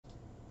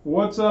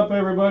What's up,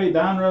 everybody?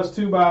 Donruss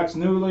 2-box,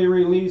 newly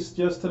released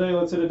just today.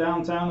 Let's hit it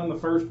downtown in the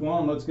first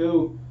one. Let's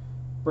go.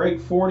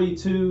 Break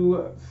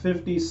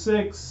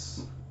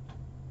 4256.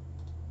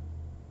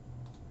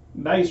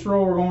 Dice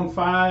roll, we're going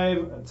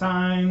 5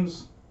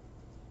 times.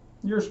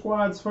 Your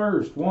squad's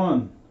first.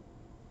 1,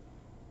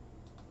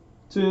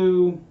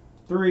 2,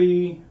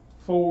 3,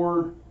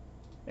 4,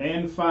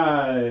 and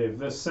 5.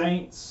 The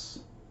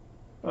Saints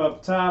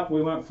up top.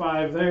 We went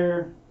 5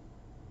 there.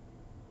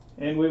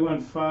 And we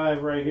went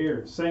 5 right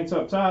here. Saints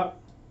up top.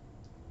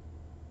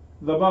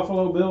 The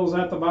Buffalo Bills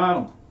at the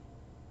bottom.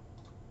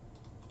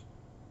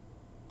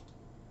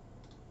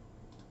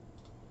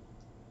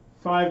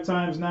 Five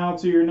times now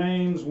to your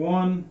names.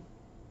 1,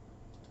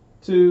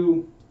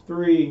 2,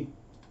 3,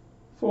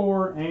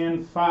 4,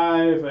 and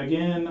 5.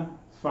 Again,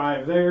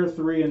 5 there,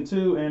 3 and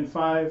 2, and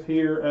 5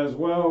 here as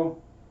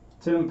well.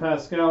 Tim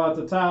Pascal at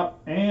the top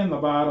and the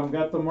bottom.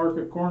 Got the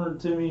market cornered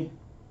to me.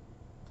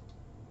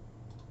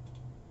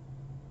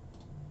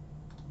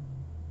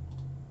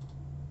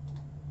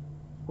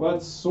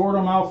 Let's sort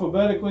them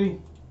alphabetically.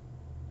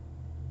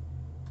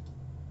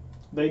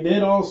 They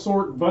did all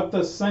sort, but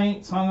the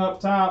Saints hung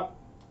up top.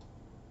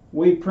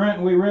 We print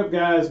and we rip,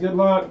 guys. Good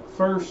luck.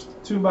 First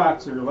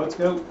 2-boxer. Let's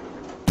go.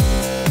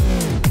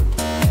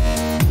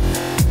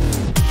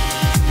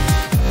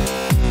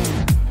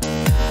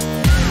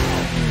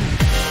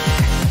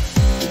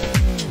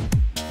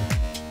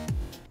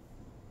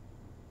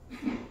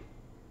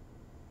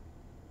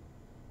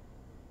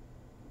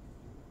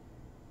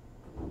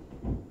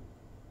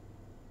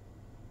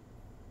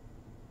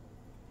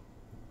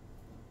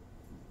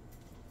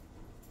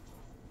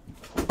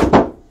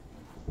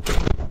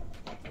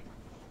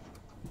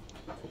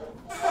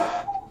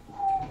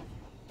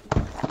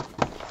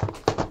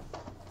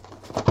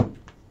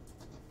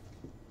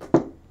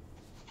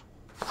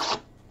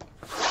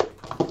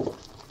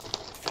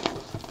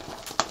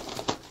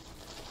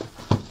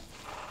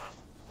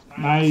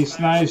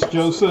 Nice,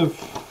 Joseph.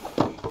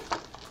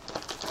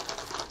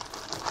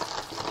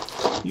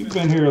 You've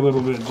been here a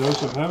little bit,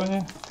 Joseph, haven't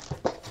you?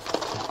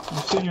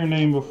 I've seen your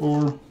name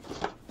before.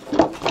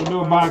 We'll do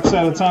a box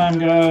at a time,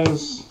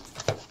 guys.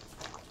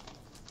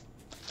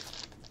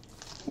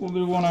 We'll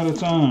do one at a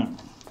time.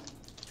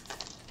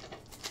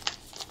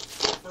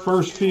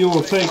 First few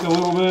will take a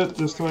little bit,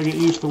 just till I get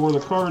used to where the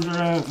cards are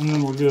at, and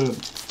then we're good.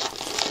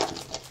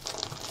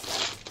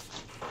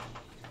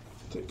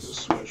 Take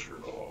this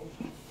sweatshirt off.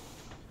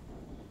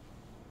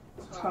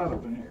 It's hot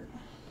up in here.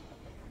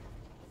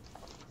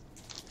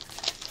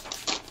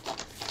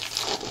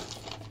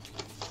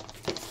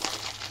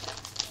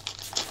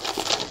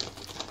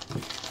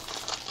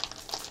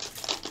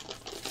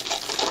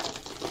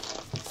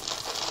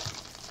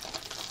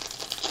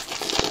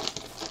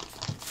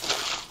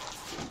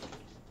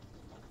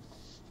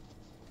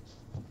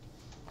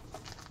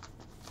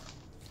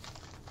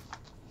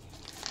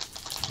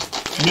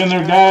 Again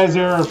there, guys,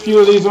 there are a few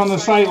of these on the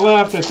site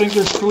left. I think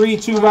there's 3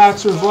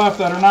 2-boxers left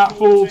that are not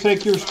full.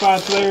 Take your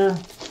spots there.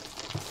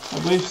 I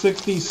believe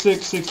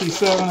 66,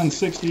 67, and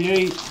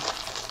 68.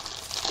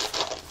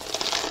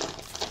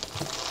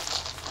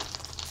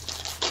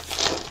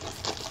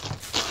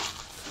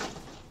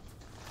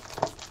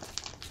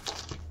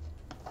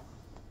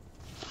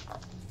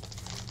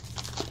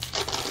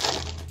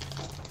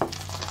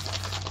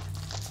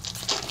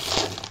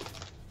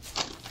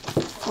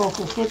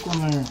 Awful thick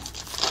one there.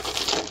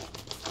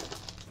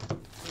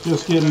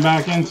 Just getting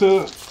back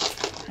into it.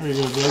 There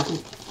you go,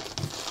 Jacob.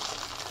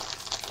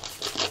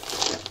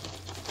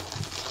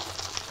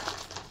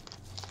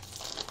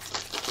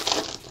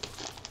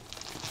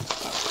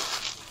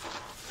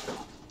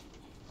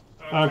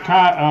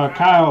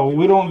 Kyle,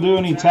 we don't do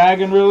any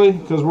tagging really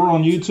because we're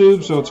on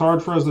YouTube, so it's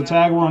hard for us to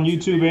tag. We're on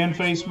YouTube and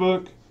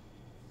Facebook.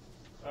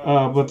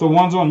 But the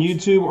ones on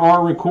YouTube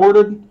are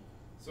recorded.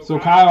 So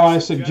Kyle, I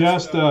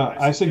suggest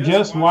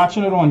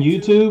watching it on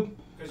YouTube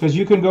because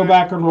you can go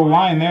back and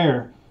rewind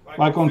there.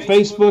 Like on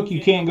Facebook,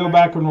 you can't go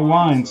back and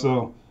rewind.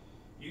 So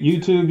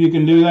YouTube, you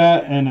can do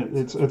that, and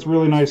it's a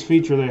really nice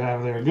feature they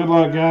have there. Good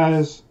luck,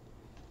 guys.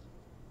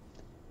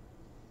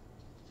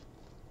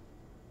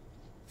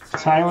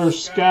 Tyler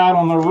Scott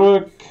on the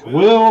rook.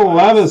 Will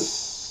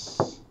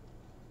Levis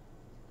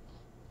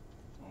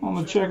on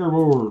the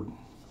checkerboard.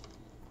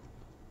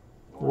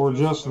 Or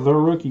just the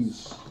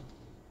rookies.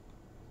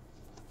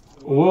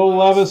 Will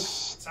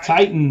Levis,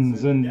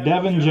 Titans, and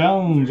Devin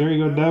Jones. There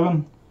you go,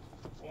 Devin.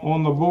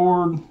 On the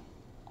board.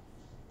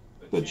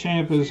 The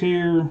champ is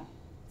here.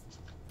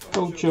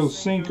 Ocho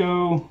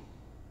Cinco.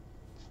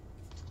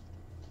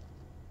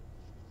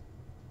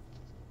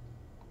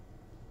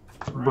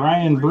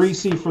 Brian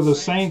Breesy for the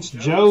Saints.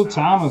 Joe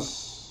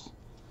Thomas.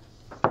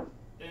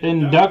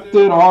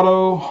 Inducted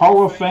auto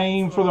Hall of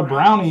Fame for the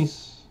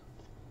Brownies.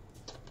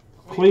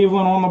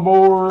 Cleveland on the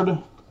board.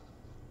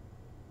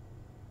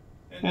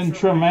 And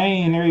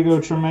Tremaine. There you go,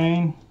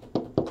 Tremaine.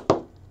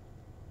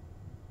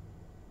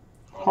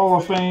 Hall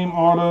of Fame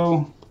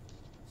auto.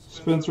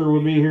 Spencer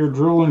would be here.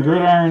 Drill and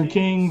Gridiron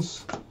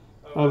Kings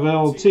of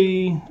LT.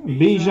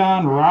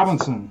 Bijan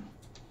Robinson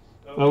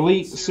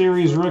Elite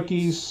Series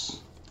rookies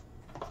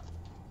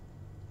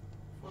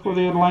for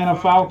the Atlanta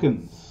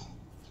Falcons.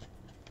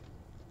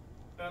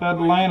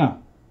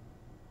 Atlanta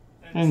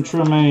and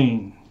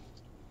Tremaine.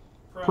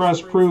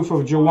 Press proof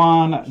of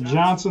Jawan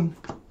Johnson.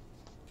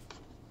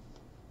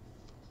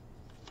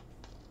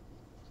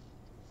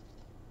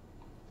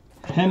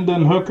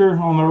 Hendon Hooker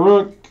on the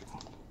rook.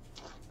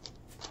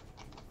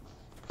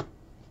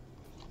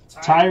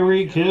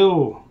 Tyreek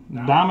Hill,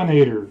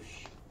 Dominators.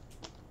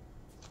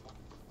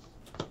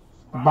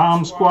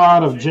 Bomb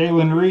squad of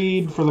Jalen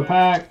Reed for the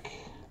pack.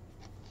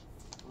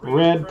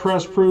 Red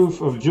press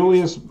proof of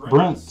Julius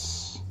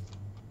Brents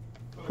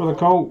for the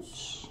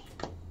Colts.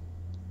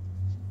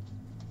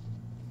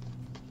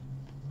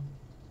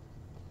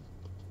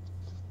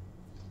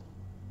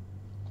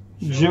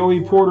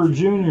 Joey Porter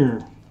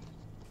Jr.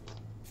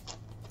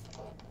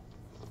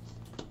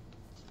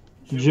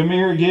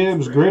 Jahmyr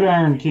Gibbs,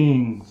 Gridiron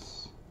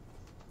Kings.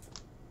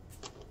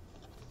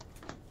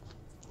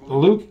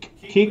 Luke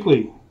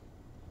Kuechly,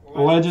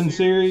 Legend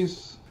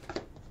Series.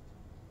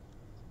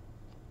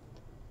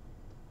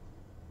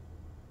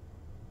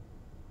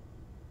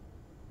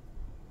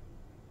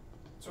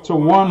 To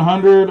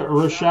 100,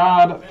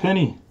 Rashad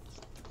Penny.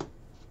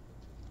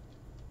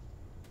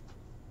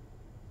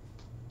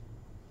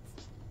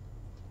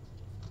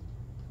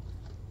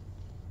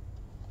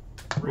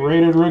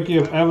 Rated rookie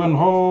of Evan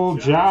Hull,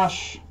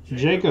 Josh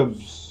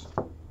Jacobs.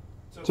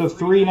 To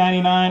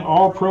 399,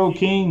 All-Pro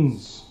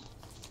Kings.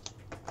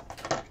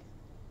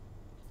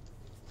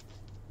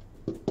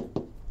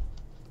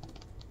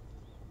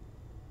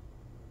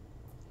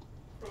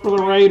 For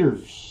the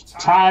Raiders,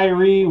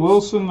 Tyree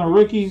Wilson, the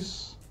rookies.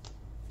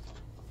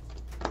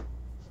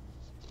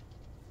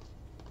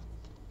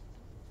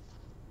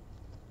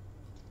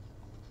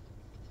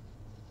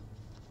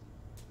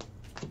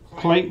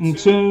 Clayton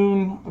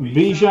Tune,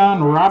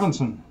 Bijan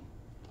Robinson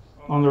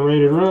on the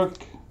rated rook.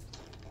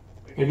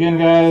 Again,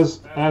 guys,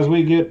 as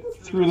we get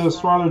through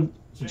this farther,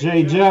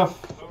 J.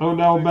 Jeff,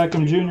 Odell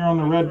Beckham Jr. on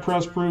the red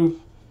press proof.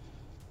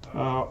 A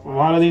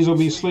lot of these will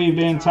be sleeved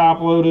and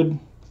top loaded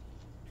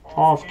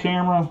off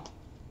camera.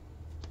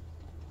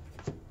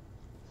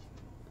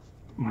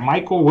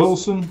 Michael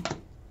Wilson,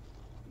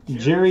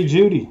 Jerry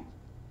Jeudy.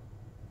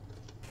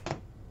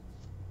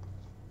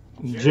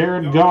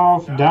 Jared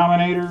Goff,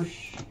 Dominators.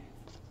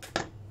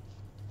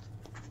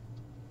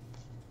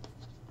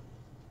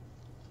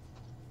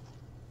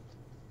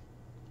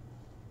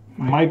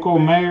 Michael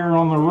Mayer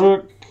on the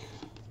rook.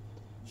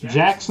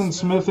 Jackson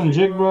Smith and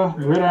Jigba,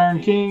 Gridiron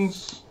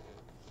Kings.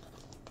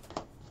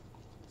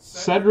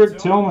 Cedric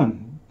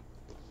Tillman,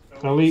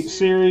 Elite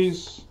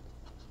Series.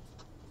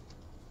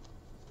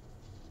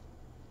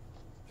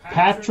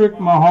 Patrick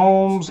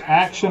Mahomes,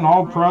 Action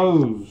All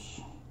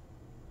Pros.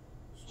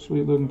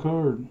 Sweet looking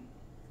card.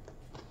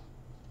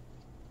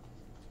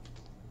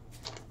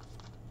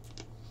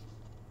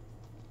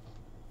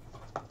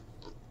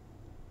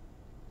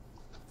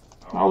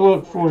 I'll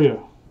look for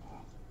you.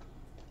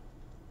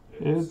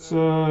 It's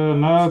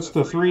no, it's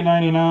the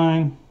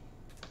 $3.99.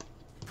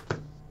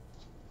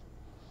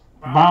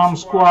 Bomb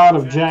squad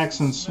of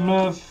Jackson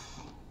Smith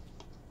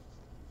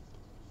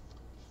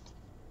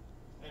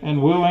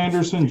and Will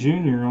Anderson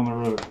Jr. on the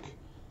rook.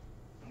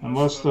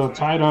 Unless the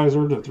tie-dyes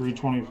are to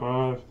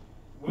 $3.25.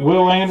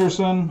 Will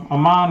Anderson,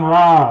 Amon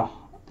Ra,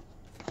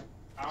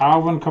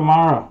 Alvin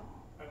Kamara.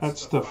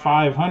 That's the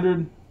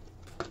 500.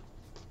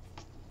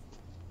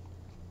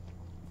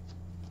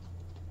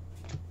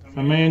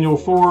 Emmanuel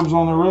Forbes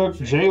on the rook.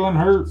 Jalen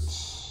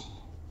Hurts.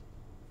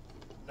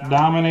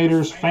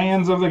 Dominators,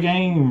 fans of the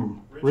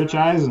game. Rich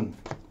Eisen.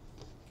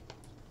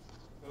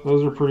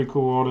 Those are pretty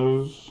cool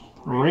autos.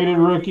 Rated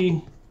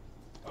rookie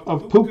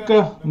of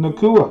Puka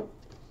Nacua.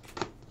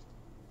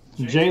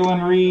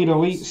 Jalen Reed,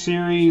 Elite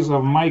Series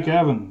of Mike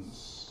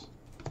Evans.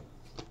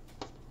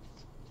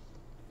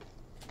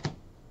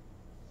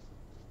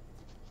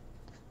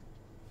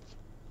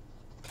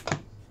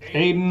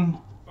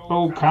 Aiden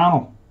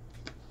O'Connell.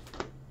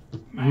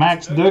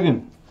 Max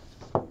Duggan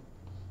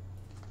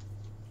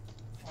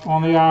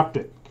on the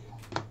optic.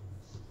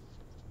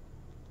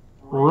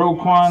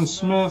 Roquan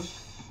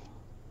Smith,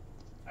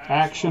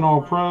 Action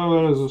All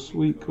Pro. That is a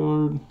sweet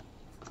card.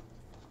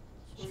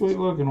 Sweet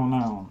looking on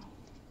that one.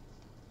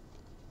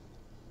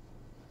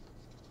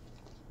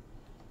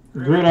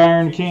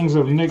 Gridiron Kings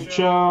of Nick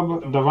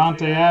Chubb,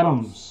 Devontae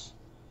Adams,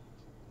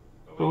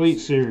 Elite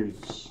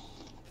Series.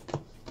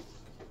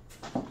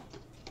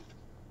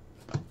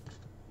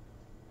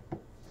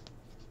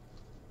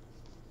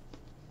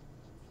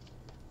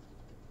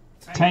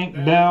 Tank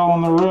Dell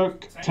on the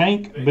rook.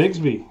 Tank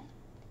Bigsby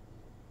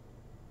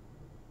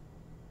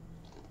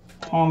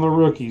on the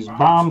rookies.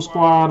 Bomb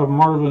squad of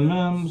Marvin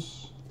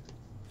Mims.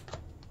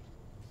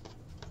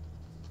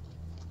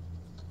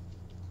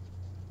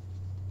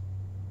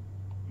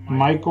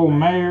 Michael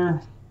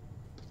Mayer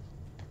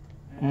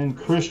and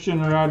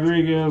Christian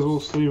Rodriguez. We'll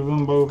sleeve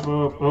them both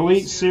up.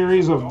 Elite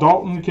Series of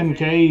Dalton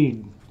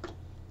Kincaid.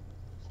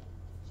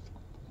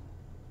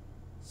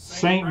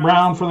 St.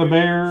 Brown for the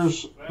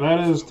Bears. That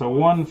is to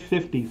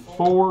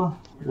 154.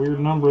 Weird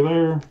number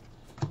there.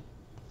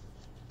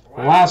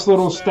 Last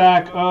little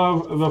stack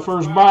of the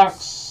first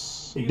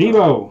box.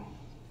 Debo.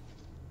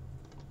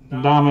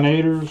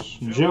 Dominators.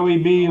 Joey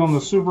B on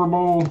the Super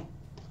Bowl.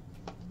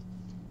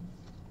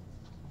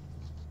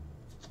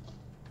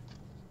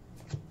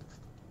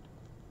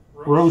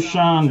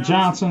 Roshan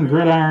Johnson,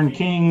 Gridiron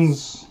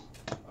Kings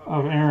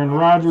of Aaron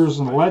Rodgers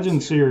and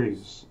Legend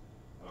Series.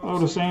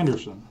 Otis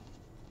Anderson.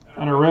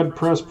 And a red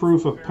press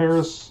proof of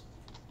Paris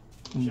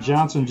and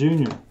Johnson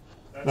Jr.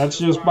 That's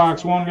just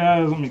box one,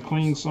 guys. Let me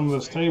clean some of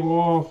this table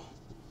off.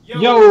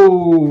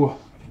 Yo!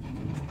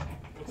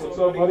 What's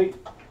up, buddy?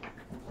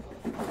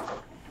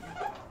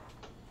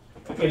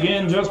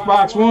 Again, just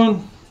box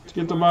one. Let's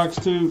get to box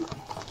two.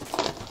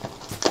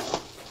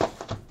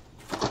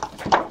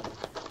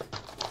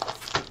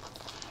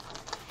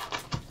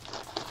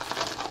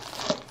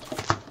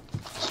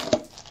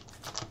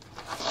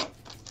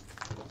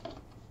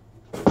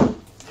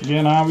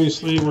 Again,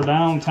 obviously, we're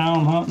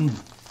downtown hunting.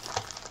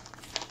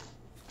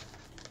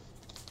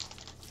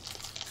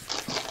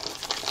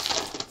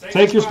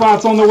 Take your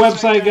spots on the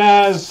website,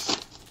 guys.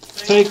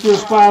 Take your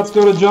spots.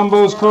 Go to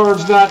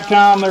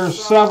jumboscards.com.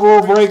 There's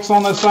several breaks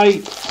on the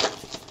site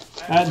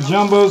at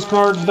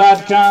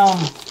jumboscards.com.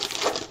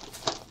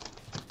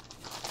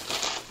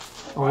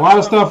 A lot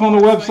of stuff on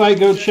the website.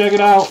 Go check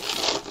it out.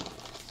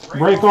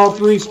 Break all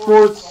three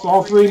sports,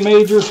 all three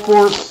major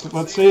sports.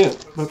 Let's see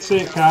it. Let's see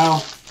it,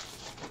 Kyle.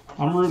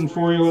 I'm rooting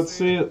for you. Let's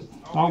see it.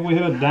 I hope we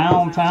hit a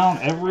downtown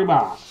every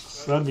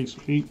box. That'd be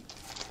sweet.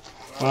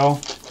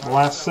 Well, the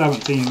last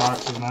 17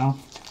 boxes now.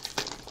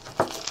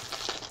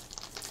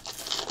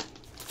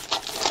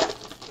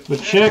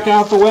 But check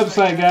out the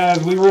website,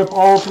 guys. We rip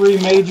all three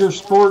major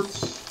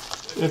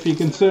sports. If you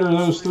consider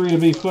those three to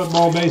be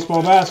football,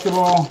 baseball,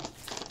 basketball,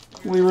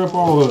 we rip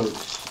all those.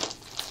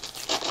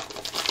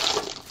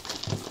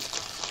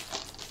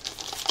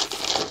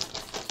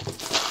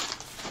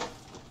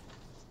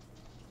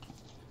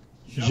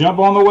 Jump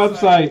on the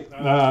website.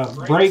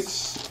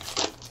 Breaks,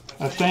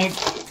 I think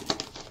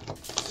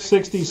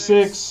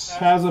 66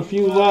 has a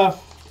few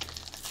left.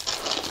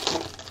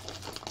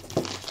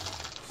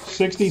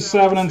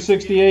 67 and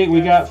 68,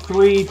 we got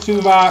 3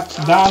 2-box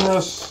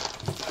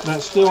Donruss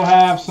that still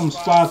have some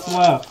spots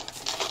left.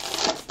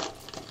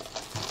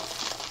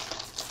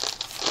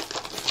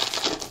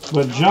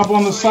 But jump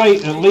on the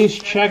site, at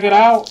least check it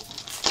out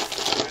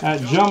at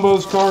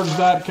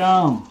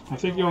jumboscards.com. I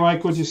think you'll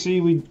like what you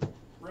see. We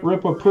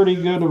rip a pretty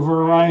good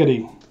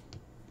variety.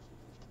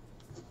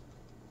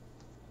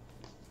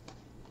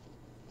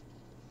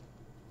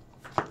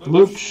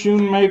 Luke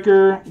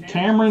Schoonmaker,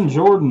 Cameron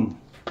Jordan,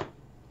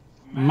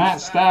 Matt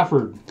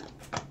Stafford.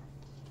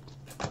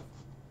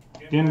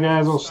 Again,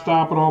 guys, I'll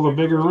stop at all the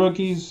bigger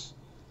rookies.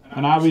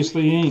 And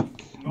obviously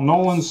ink.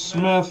 Nolan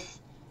Smith,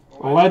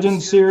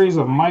 Legend Series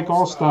of Mike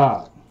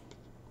Allstott.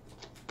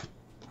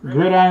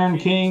 Gridiron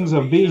Kings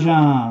of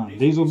Bijan.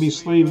 These will be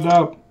sleeved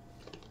up.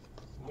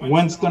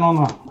 Winston on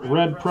the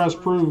red press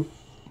proof.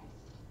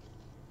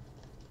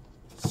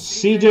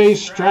 CJ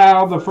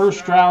Stroud, the first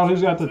Stroud.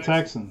 Who's got the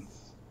Texans?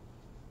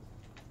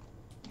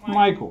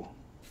 Michael.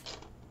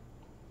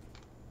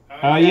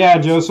 Yeah,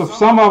 Joseph.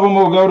 Some of them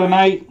will go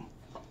tonight.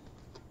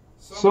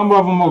 Some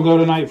of them will go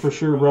tonight for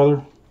sure,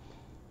 brother.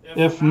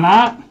 If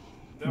not,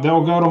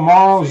 they'll go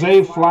tomorrow.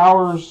 Zay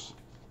Flowers.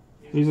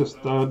 He's a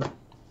stud.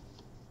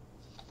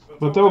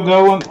 But they'll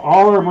go, and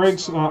all our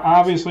breaks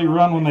obviously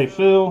run when they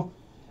fill.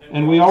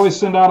 And we always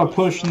send out a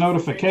push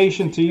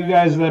notification to you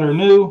guys that are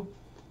new.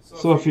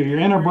 So if you're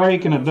in a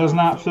break and it does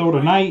not fill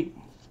tonight,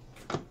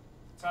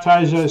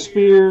 Tyjae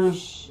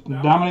Spears,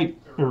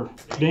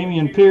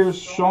 Damian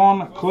Pierce,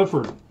 Sean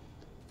Clifford.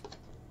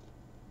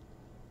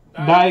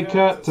 Die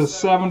cut to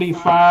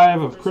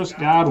 75 of Chris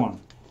Godwin.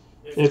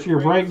 If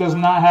your break does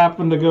not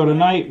happen to go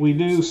tonight, we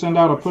do send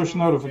out a push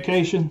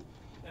notification,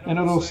 and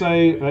it'll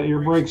say that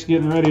your break's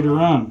getting ready to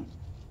run.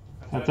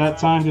 At that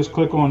time, just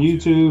click on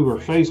YouTube or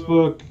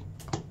Facebook,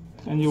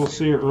 and you'll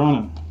see it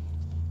running.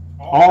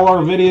 All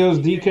our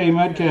videos, DK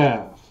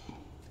Metcalf,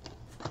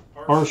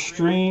 are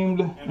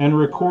streamed and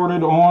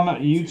recorded on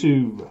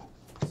YouTube.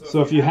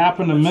 So if you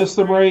happen to miss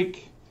the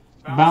break,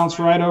 bounce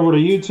right over to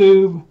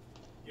YouTube.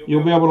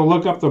 You'll be able to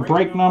look up the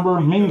break number,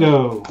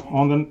 Mingo,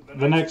 on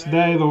the next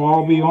day. They'll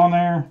all be on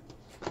there.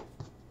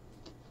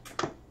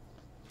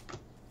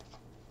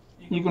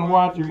 You can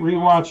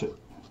rewatch it.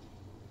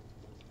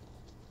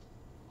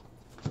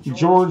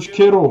 George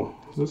Kittle.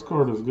 This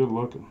card is good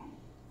looking.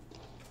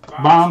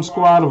 Bomb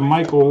Squad of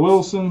Michael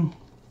Wilson.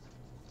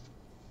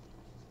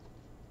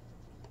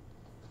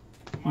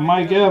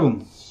 Mike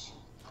Evans.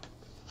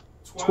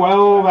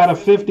 12 out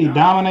of 50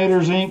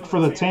 Dominators Inc.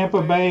 for the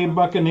Tampa Bay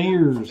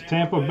Buccaneers.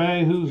 Tampa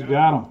Bay, who's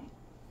got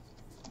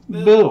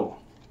them? Bill.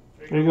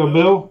 There you go,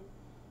 Bill.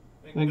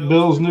 I think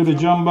Bill's new to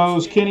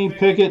Jumbos. Kenny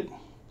Pickett.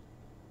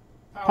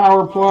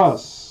 Power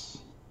Plus.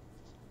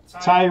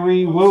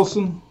 Tyree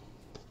Wilson.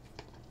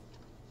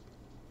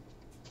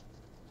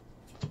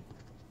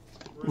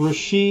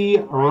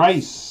 Rashee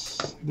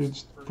Rice.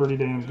 Dude's pretty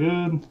damn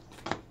good.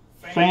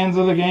 Fans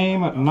of the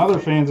game. Another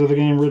Fans of the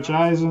Game, Rich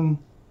Eisen.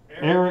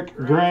 Eric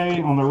Gray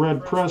on the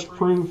red press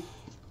proof.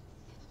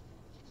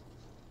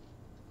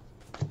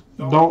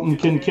 Dalton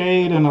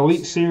Kincaid, an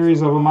Elite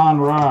Series of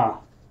Amon-Ra.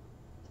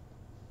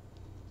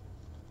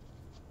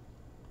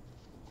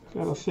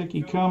 Got a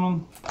thickie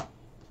coming.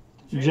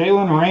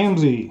 Jalen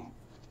Ramsey,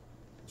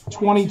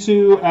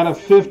 22 out of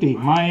 50,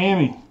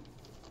 Miami.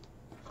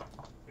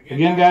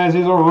 Again, guys,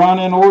 these will run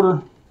in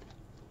order.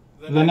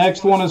 The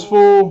next one is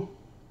full.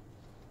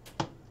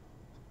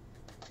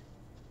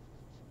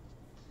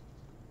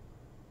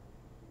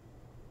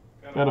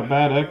 Got a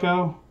bad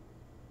echo.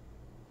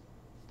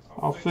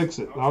 I'll fix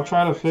it. I'll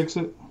try to fix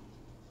it.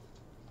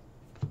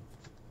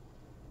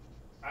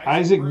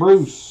 Isaac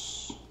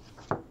Bruce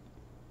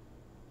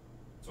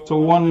to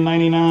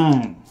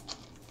 199.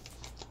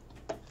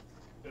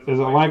 Is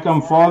it like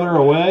I'm farther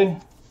away?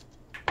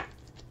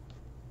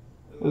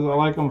 Is it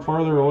like I'm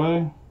farther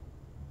away?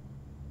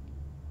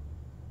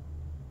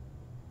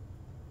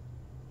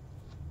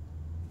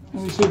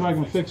 Let me see if I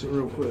can fix it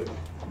real quick.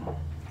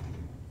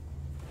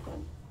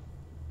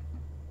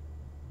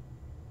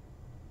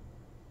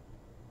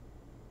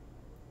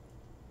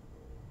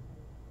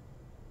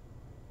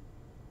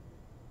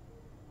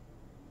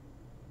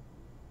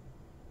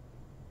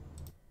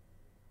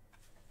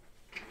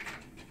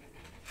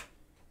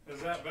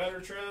 Is that better,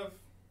 Trev?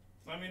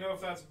 Let me know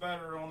if that's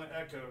better on the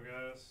echo,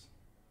 guys.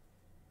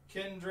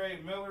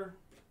 Kendra Miller.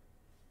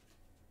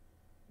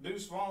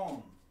 Deuce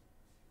Vaughn.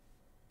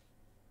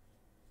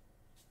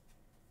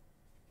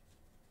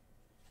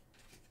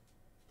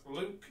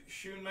 Luke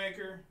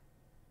Schoonmaker.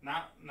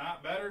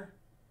 Not better.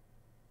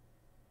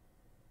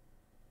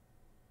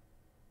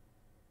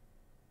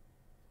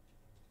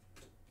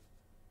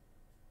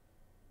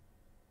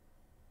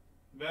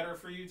 Better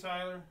for you,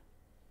 Tyler?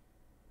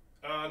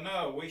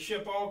 No, we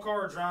ship all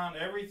cards, Ron.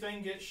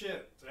 Everything gets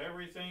shipped.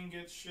 Everything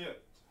gets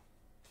shipped.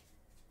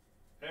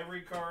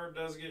 Every card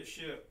does get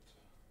shipped.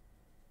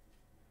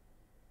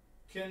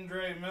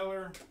 Kendra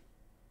Miller.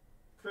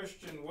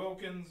 Christian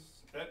Wilkins.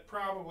 That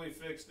probably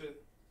fixed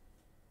it.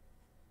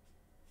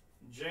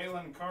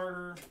 Jalen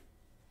Carter.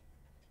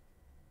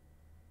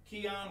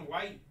 Keon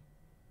White.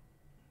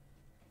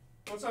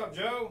 What's up,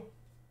 Joe?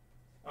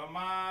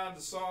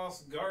 Ahmad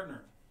Sauce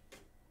Gardner.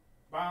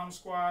 Bomb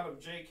Squad of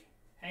Jake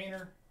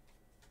Hayner.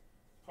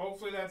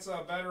 Hopefully that's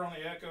better on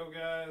the echo,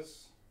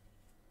 guys.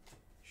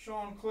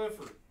 Sean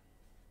Clifford.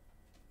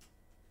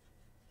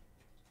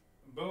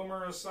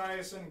 Boomer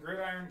Esiason,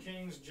 Gridiron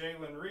Kings,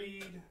 Jalen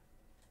Reed.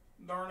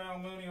 Darnell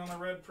Mooney on the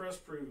red press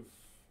proof.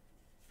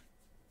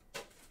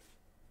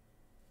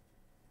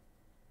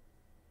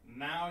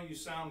 Now you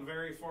sound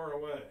very far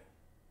away.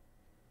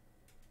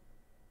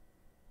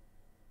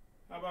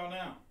 How about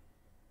now?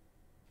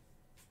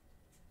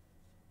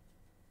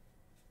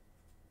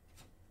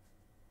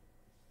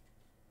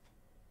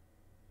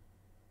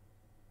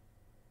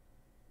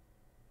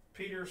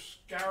 Peter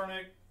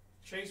Skournick,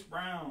 Chase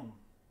Brown.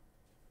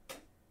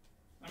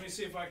 Let me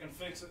see if I can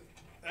fix it.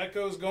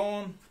 Echo's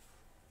going.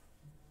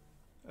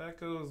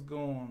 Echo's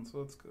going. So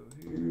let's go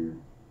here.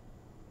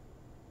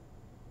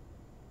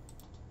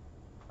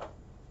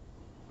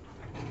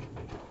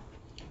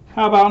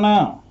 How about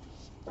now?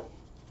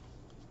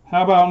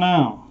 How about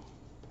now?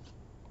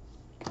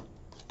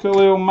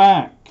 Khalil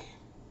Mack.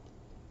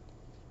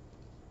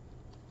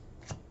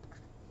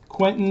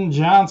 Quentin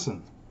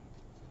Johnson.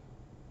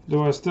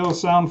 Do I still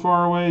sound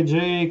far away?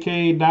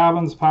 J.A.K.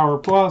 Dobbins, Power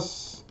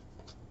Plus.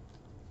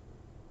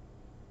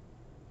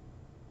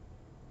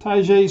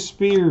 Tyjae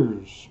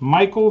Spears.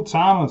 Michael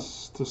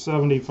Thomas to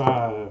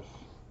 75.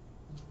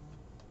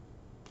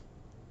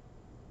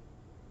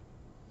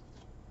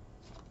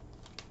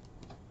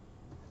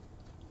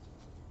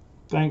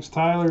 Thanks,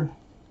 Tyler.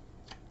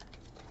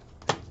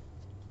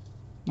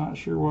 Not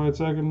sure why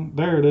it's echoing.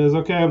 There it is.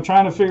 Okay, I'm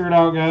trying to figure it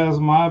out, guys.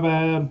 My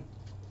bad.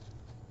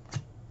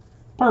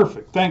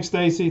 Perfect. Thanks,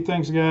 Stacy.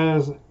 Thanks,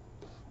 guys.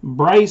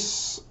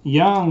 Bryce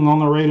Young on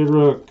the Rated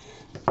Rook.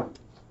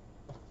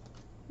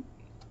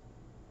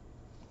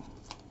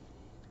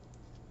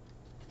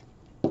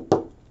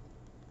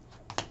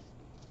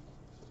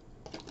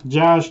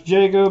 Josh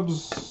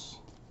Jacobs.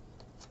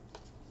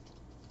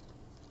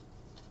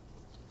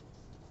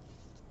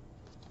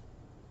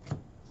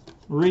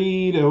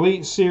 Reed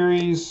Elite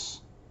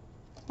Series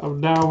of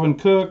Dalvin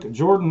Cook.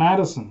 Jordan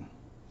Addison.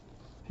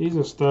 He's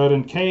a stud.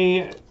 And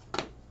K.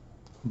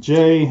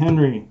 J.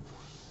 Henry.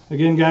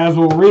 Again, guys,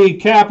 we'll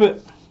recap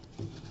it.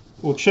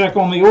 We'll check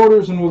on the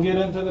orders and we'll get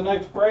into the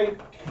next break.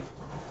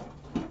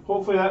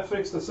 Hopefully that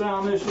fixed the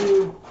sound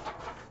issue.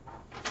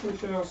 We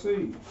shall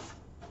see.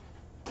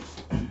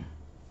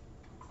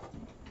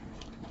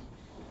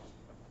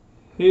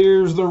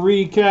 Here's the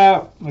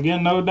recap.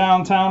 Again, no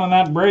downtown in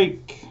that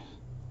break.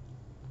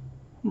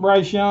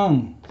 Bryce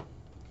Young.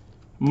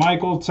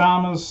 Michael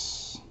Thomas.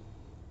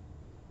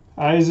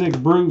 Isaac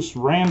Bruce,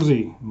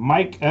 Ramsey,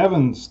 Mike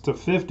Evans to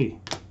 50.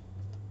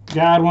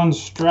 Godwin,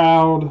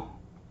 Stroud,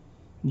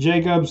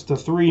 Jacobs to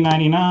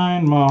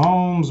 399.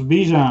 Mahomes,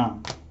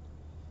 Bijan.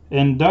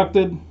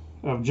 Inducted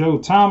of Joe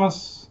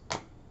Thomas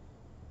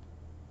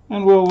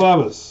and Will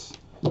Levis.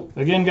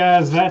 Again,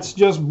 guys, that's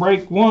just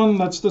break one.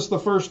 That's just the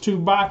first two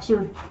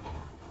boxer.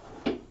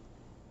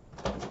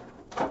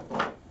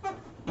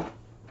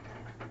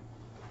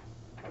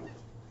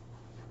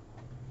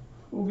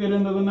 We'll get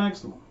into the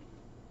next one.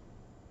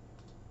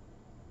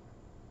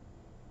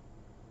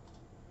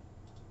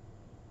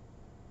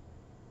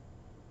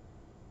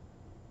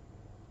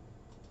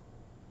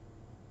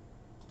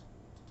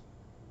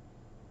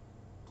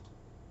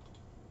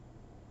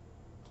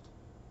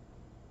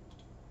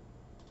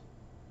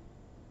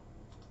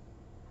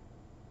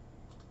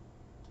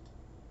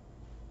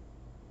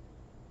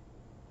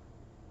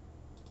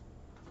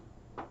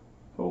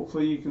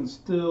 Hopefully you can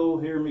still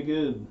hear me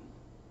good.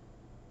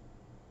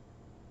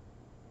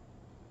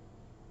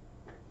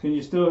 Can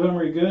you still hear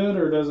me good,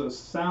 or does it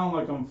sound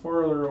like I'm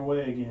farther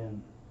away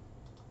again?